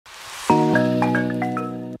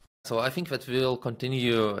So I think that we'll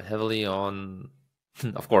continue heavily on,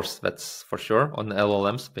 of course, that's for sure, on the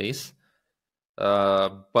LLM space.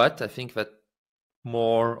 But I think that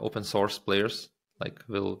more open source players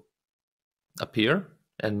will appear,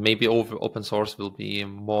 and maybe open source will be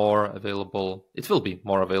more available. It will be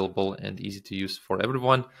more available and easy to use for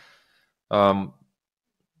everyone. I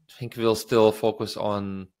think we'll still focus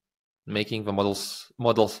on making the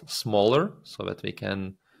models smaller so that they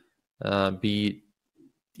can be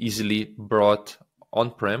easily brought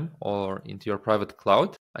on-prem or into your private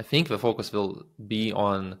cloud. I think the focus will be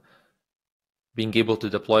on being able to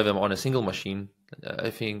deploy them on a single machine.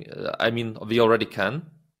 I mean, we already can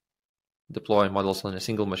deploy models on a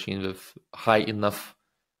single machine with high enough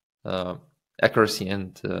accuracy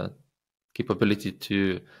and capability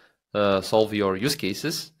to solve your use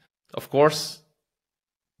cases. Of course,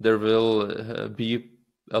 there will be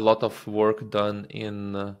a lot of work done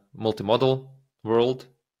in multimodal world.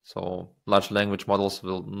 So large language models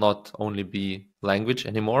will not only be language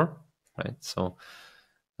anymore, right? So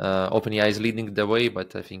OpenAI is leading the way,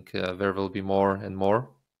 but I think there will be more and more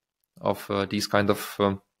of these kind of,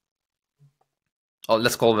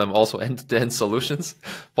 let's call them also end-to-end solutions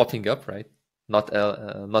popping up, right? Not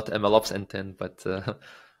MLOps end-to-end, but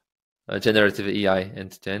generative AI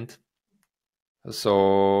end-to-end.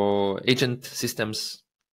 So agent systems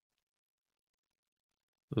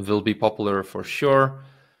will be popular for sure.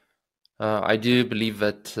 I do believe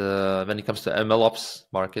that when it comes to MLOps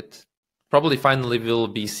market, probably finally we'll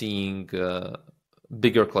be seeing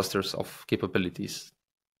bigger clusters of capabilities.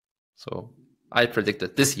 So I predict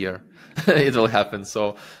that this year it will happen.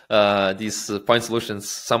 So these point solutions,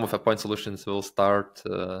 some of the point solutions will start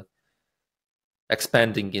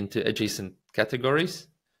expanding into adjacent categories.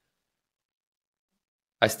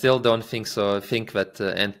 I still don't think so. I think that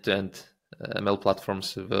end-to-end ML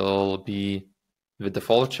platforms will be the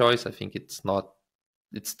default choice. I think it's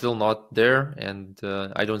still not there, and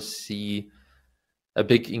I don't see a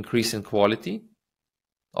big increase in quality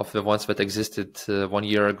of the ones that existed 1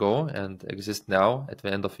 year ago and exist now at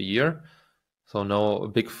the end of the year. So no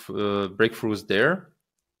big breakthroughs there.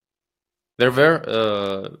 They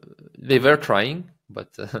were trying,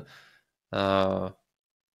 but for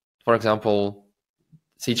example,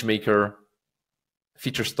 SageMaker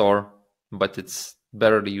feature store, but it's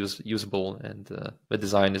barely usable, and the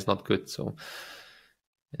design is not good. So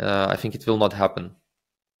I think it will not happen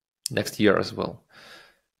next year as well.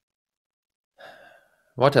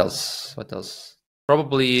 What else?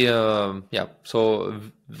 Probably, yeah. So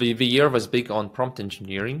the year was big on prompt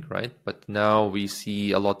engineering, right? But now we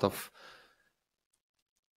see a lot of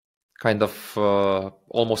kind of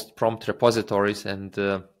almost prompt repositories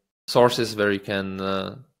and sources where you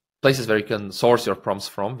can, places where you can source your prompts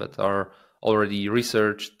from that are already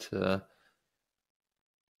researched, and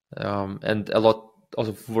a lot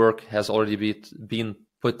of work has already been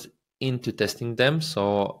put into testing them.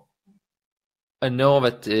 So I know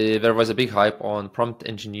that there was a big hype on prompt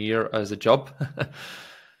engineer as a job.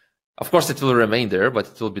 Of course, it will remain there, but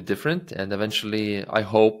it will be different. And eventually, I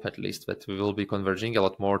hope at least that we will be converging a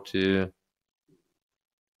lot more to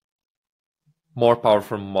more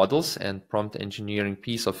powerful models, and prompt engineering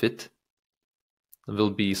piece of it will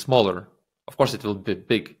be smaller. Of course, it will be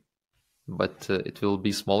big, but it will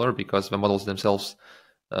be smaller because the models themselves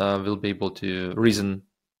will be able to reason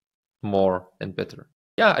more and better.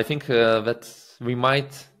 Yeah, I think that we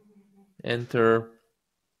might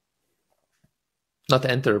but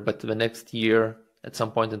the next year at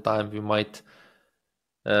some point in time, we might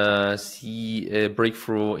see a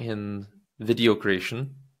breakthrough in video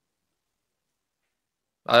creation.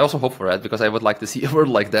 I also hope for that, because I would like to see a world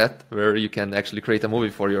like that where you can actually create a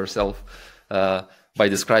movie for yourself by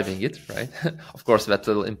describing it, right? Of course, that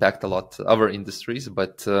will impact a lot other industries,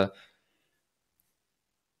 but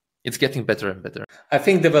it's getting better and better. I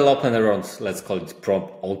think development around, let's call it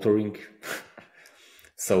prompt authoring.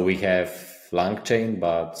 So we have LangChain,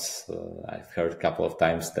 but I've heard a couple of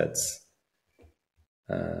times that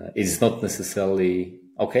it's not necessarily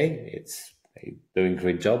okay. It's doing a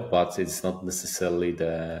great job, but it's not necessarily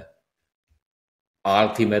the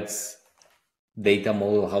ultimate data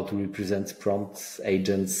model, how to represent prompts,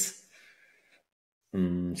 agents.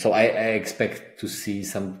 So I expect to see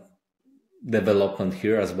some development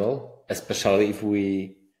here as well, especially if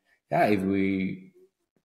we, okay,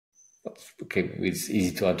 it's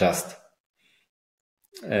easy to adjust.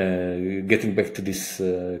 Getting back to this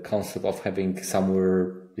concept of having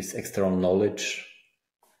somewhere this external knowledge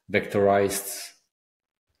vectorized,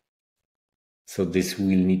 so this will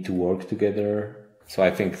need to work together. So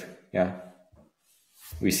I think, yeah,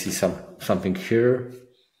 we see something here.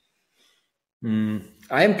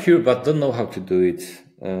 I am curious, but don't know how to do it.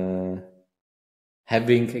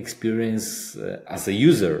 Having experience as a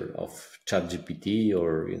user of ChatGPT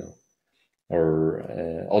or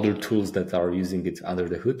other tools that are using it under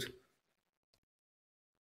the hood,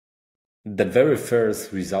 the very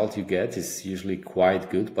first result you get is usually quite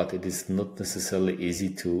good, but it is not necessarily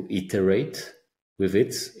easy to iterate with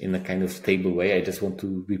it in a kind of stable way. I just want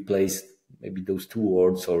to replace maybe those two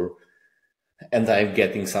words, and I'm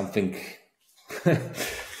getting something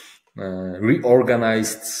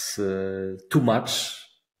reorganized too much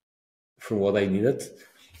from what I needed.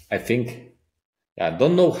 I think, I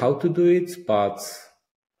don't know how to do it, but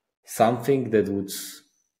something that would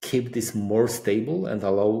keep this more stable and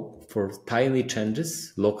allow for tiny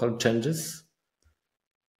changes, local changes.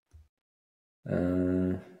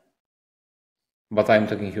 But I'm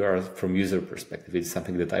talking here from user perspective. It's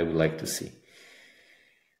something that I would like to see.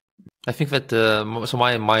 I think that so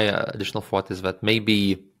my additional thought is that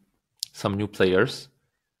maybe some new players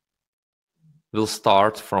will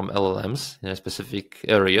start from LLMs in specific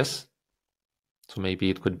areas. So maybe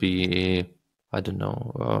it could be, I don't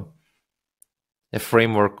know, a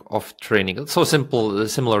framework of training. So simple,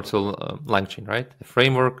 similar to LangChain, right? A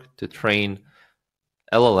framework to train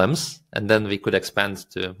LLMs, and then we could expand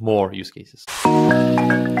to more use cases.